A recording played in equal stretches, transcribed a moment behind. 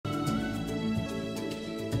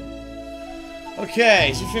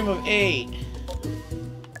Okay, so frame of 8.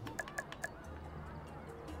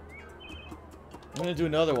 I'm gonna do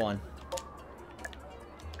another one.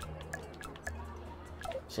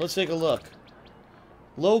 So let's take a look.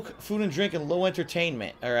 Low food and drink and low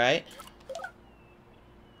entertainment, alright?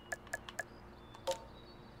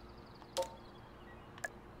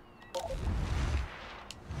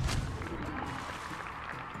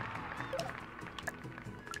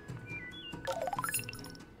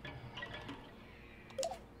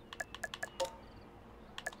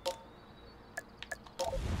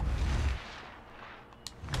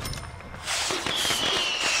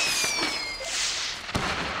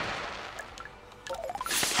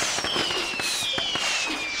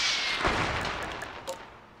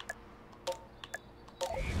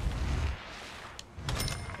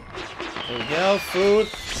 There we go, food.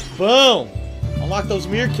 Boom! Unlock those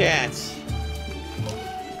meerkats.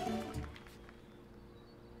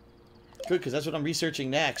 Good, because that's what I'm researching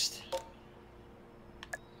next.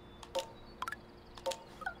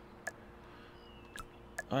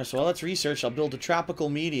 Alright, so while that's research, I'll build a tropical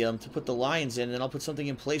medium to put the lions in, and then I'll put something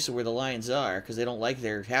in place of where the lions are, because they don't like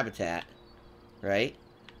their habitat. Right?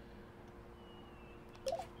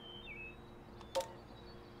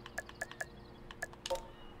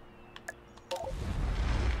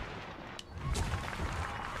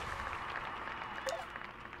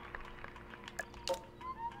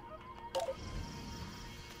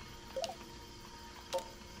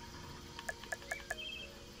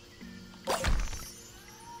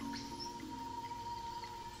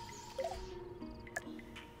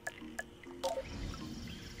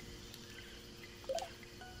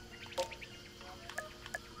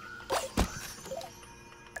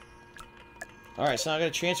 Alright, so now I'm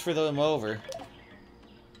going to transfer them over.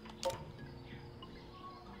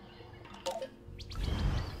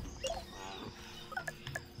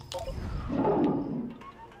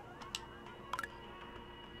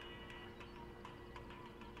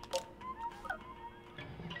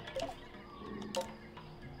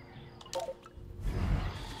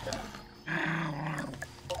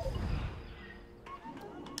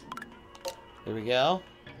 There we go.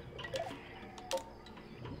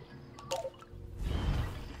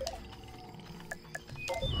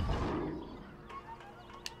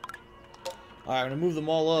 Alright, I'm going to move them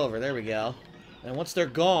all over. There we go. And once they're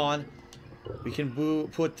gone, we can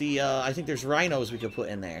put the, I think there's rhinos we could put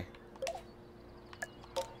in there.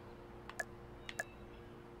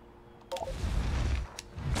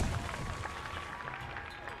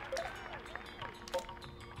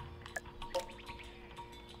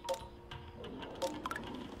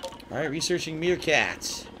 Alright, researching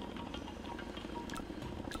meerkats.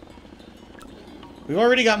 We've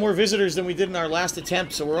already got more visitors than we did in our last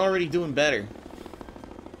attempt, so we're already doing better.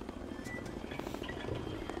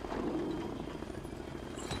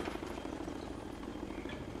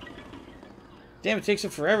 Damn, it takes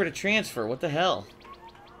it forever to transfer. What the hell?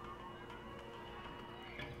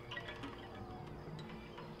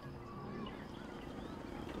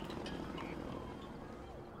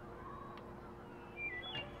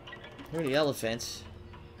 Here are the elephants.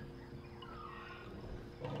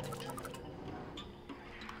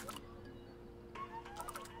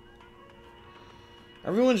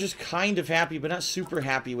 Everyone's just kind of happy, but not super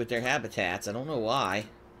happy with their habitats. I don't know why.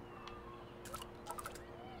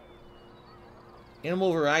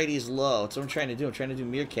 Animal variety is low. That's what I'm trying to do. I'm trying to do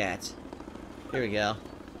meerkats. Here we go.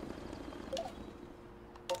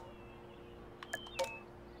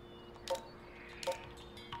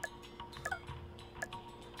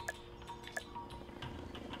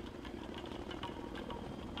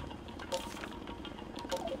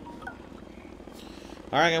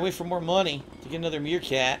 Alright, I gotta wait for more money to get another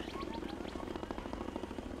meerkat.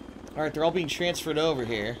 Alright, they're all being transferred over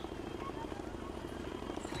here.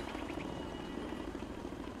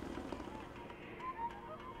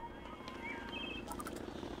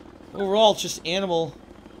 Overall, it's just animal...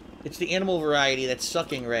 It's the animal variety that's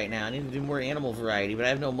sucking right now. I need to do more animal variety, but I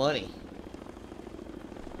have no money.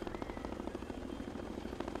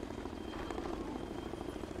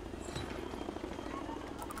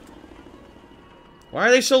 Why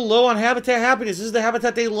are they so low on habitat happiness? This is the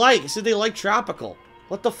habitat they like. It said they like tropical.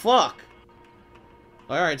 What the fuck?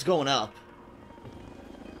 Alright, it's going up.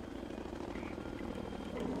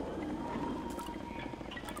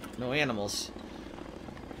 No animals.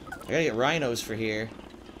 I gotta get rhinos for here.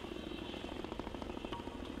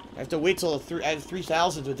 I have to wait till I have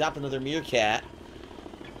 3,000 to adopt another meerkat.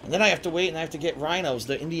 And then I have to wait and I have to get rhinos,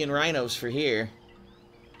 the Indian rhinos for here.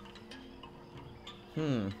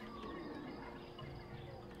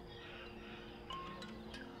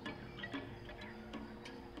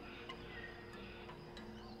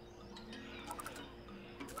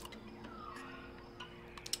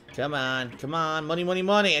 Come on. Come on. Money, money,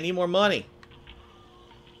 money. I need more money.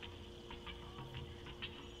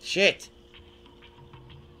 Shit.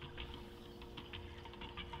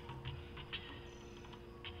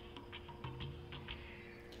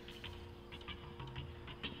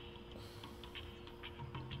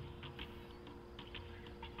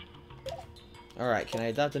 Alright, can I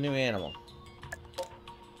adopt a new animal?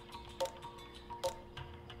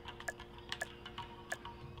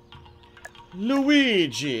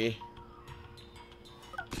 Luigi!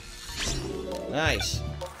 Nice.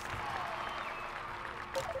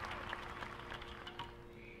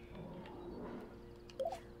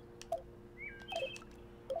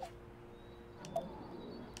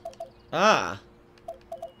 Ah.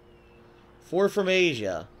 4 from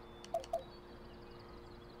Asia.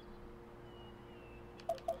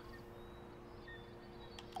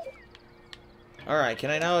 Alright,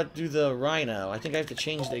 can I now do the rhino? I think I have to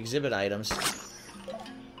change the exhibit items.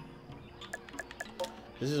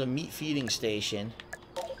 This is a meat feeding station.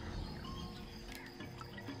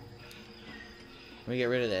 Let me get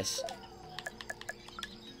rid of this.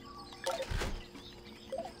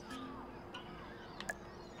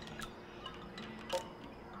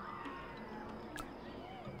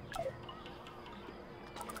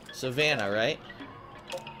 Savannah, right?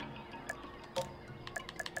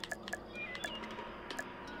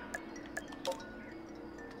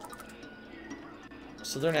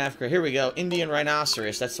 Southern Africa. Here we go. Indian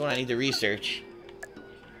rhinoceros. That's the one I need to research.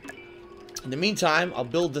 In the meantime, I'll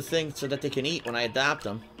build the thing so that they can eat when I adopt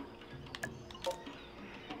them.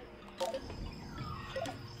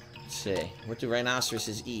 Let's see. What do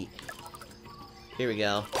rhinoceroses eat? Here we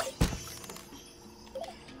go.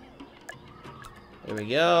 There we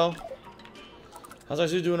go. How's our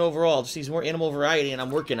zoo doing overall? Just needs more animal variety, and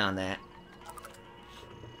I'm working on that.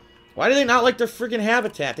 Why do they not like their friggin'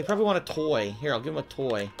 habitat? They probably want a toy. Here, I'll give them a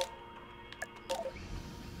toy.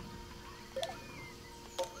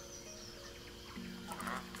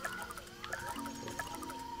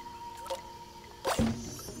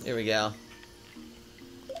 There we go.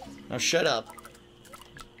 Now shut up.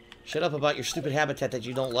 Shut up about your stupid habitat that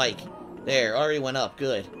you don't like. There, already went up.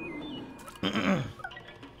 Good.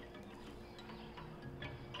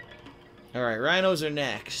 Alright, rhinos are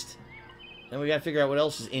next. Then we gotta figure out what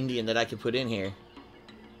else is Indian that I can put in here.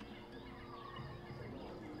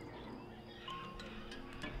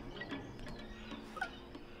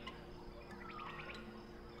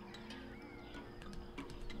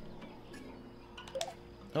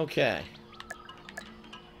 Okay.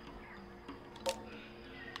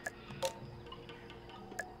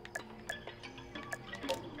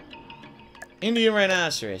 Indian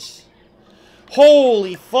rhinoceros.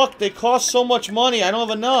 Holy fuck, they cost so much money, I don't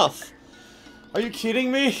have enough. Are you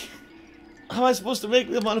kidding me? How am I supposed to make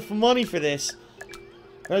enough money for this?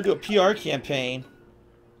 I gotta do a PR campaign.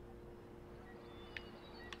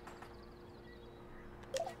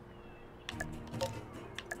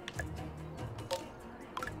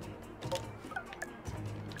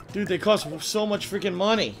 Dude, they cost so much freaking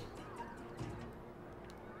money.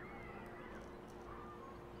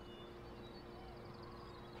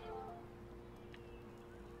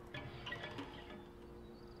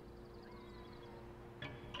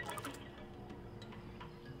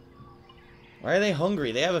 Why are they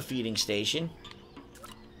hungry? They have a feeding station.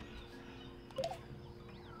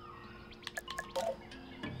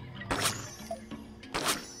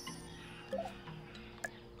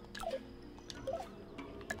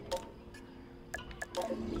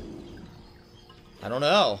 I don't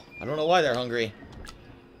know. I don't know why they're hungry.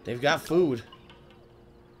 They've got food.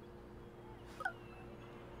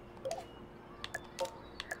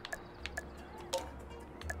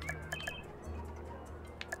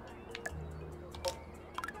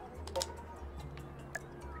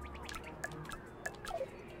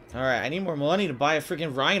 Alright, I need more money to buy a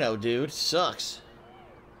freaking rhino, dude. Sucks.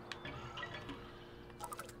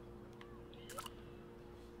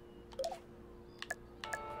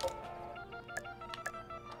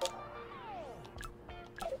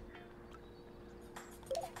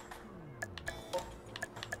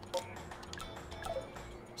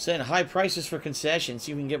 Setting high prices for concessions so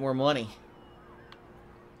you can get more money.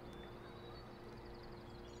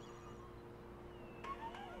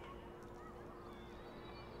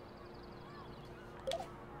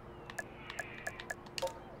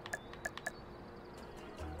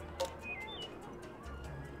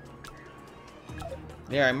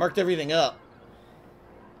 There, I marked everything up.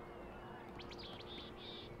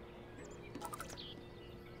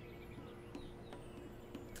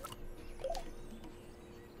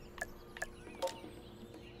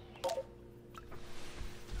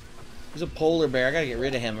 There's a polar bear. I gotta get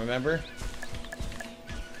rid of him, remember?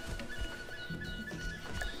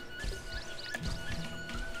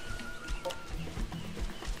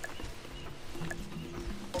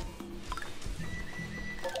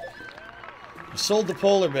 I sold the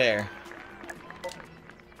polar bear.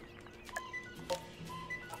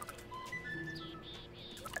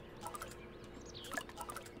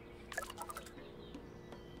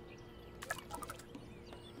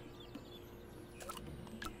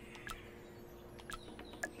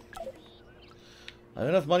 I have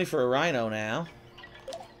enough money for a rhino now.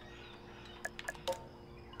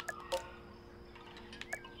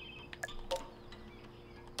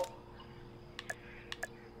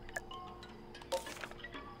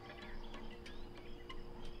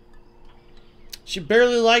 She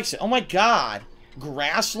barely likes it. Oh my god.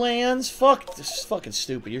 Grasslands? Fuck. This is fucking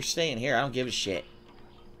stupid. You're staying here. I don't give a shit.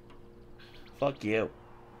 Fuck you.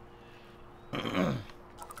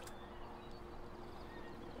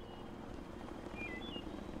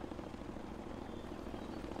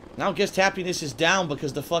 Now guest happiness is down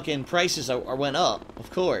because the fucking prices went up.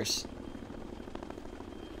 Of course.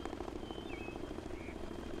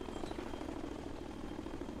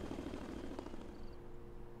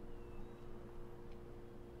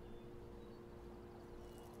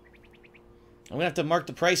 I'm gonna have to mark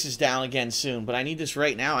the prices down again soon, but I need this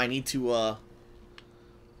right now. I need to,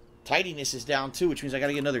 tidiness is down too, which means I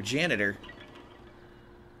gotta get another janitor.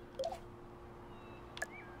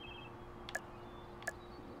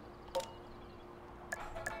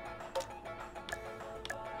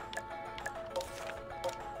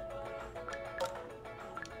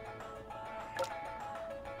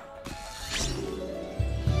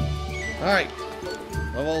 Alright.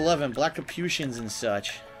 Level 11, Black Capuchins and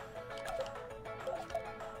such.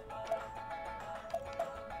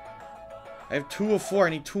 I have 2 of 4. I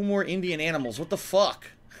need 2 more Indian animals. What the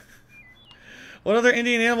fuck? What other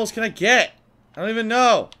Indian animals can I get? I don't even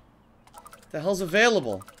know. What the hell's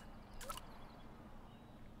available?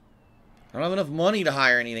 I don't have enough money to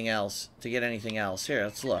hire anything else. To get anything else. Here,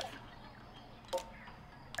 let's look.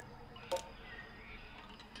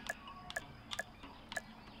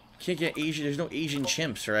 Can't get Asian. There's no Asian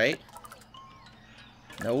chimps, right?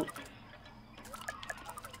 Nope.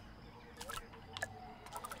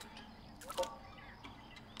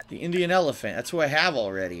 The Indian elephant. That's who I have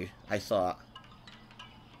already, I thought.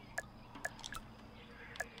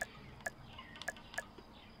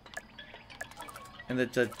 And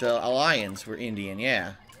the lions were Indian,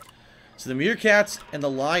 yeah. So the meerkats and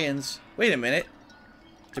the lions... Wait a minute.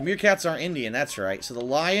 The meerkats aren't Indian, that's right. So the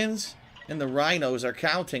lions and the rhinos are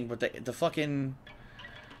counting, but the fucking...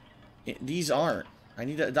 These aren't. I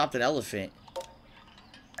need to adopt an elephant.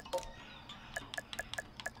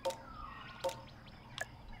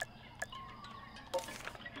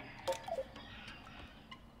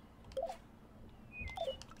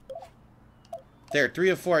 There, 3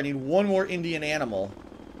 of 4. I need 1 more Indian animal.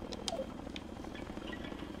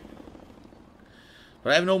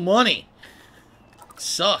 But I have no money.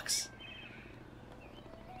 Sucks.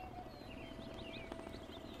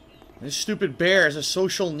 This stupid bear is a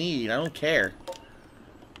social need. I don't care.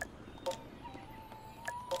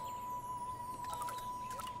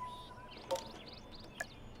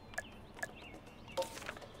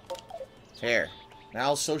 There.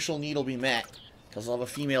 Now social need will be met. Because I'll have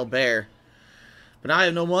a female bear. But now I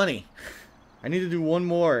have no money. I need to do 1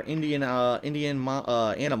 more Indian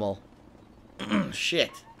animal.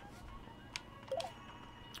 Shit.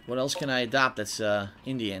 What else can I adopt that's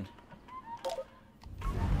Indian?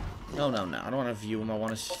 No. I don't want to view them. I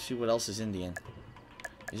want to see what else is Indian.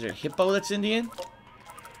 Is there a hippo that's Indian?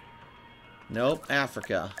 Nope.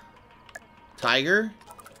 Africa. Tiger?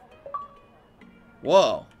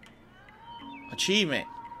 Whoa. Achievement.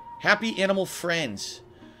 Happy animal friends.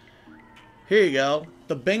 Here you go.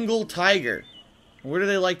 The Bengal tiger. Where do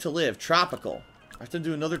they like to live? Tropical. I have to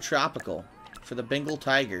do another tropical for the Bengal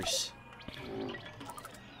tigers.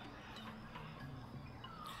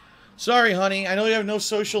 Sorry, honey. I know you have no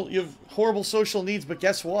social... You have horrible social needs, but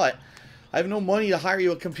guess what? I have no money to hire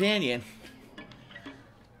you a companion.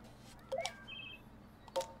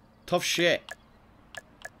 Tough shit.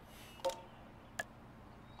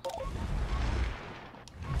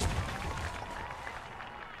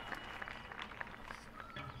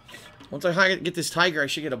 Once I get this tiger, I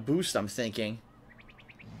should get a boost, I'm thinking.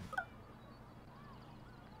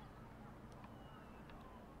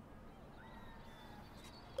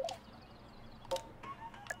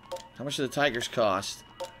 How much do the tigers cost?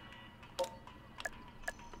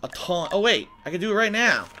 A ton. Oh, wait. I can do it right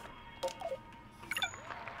now.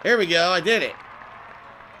 There we go. I did it.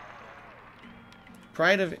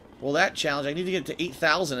 Pride of... Well, that challenge, I need to get it to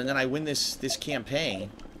 8,000 and then I win this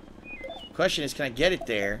campaign. Question is, can I get it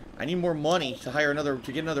there? I need more money to hire another...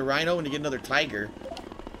 To get another rhino and to get another tiger.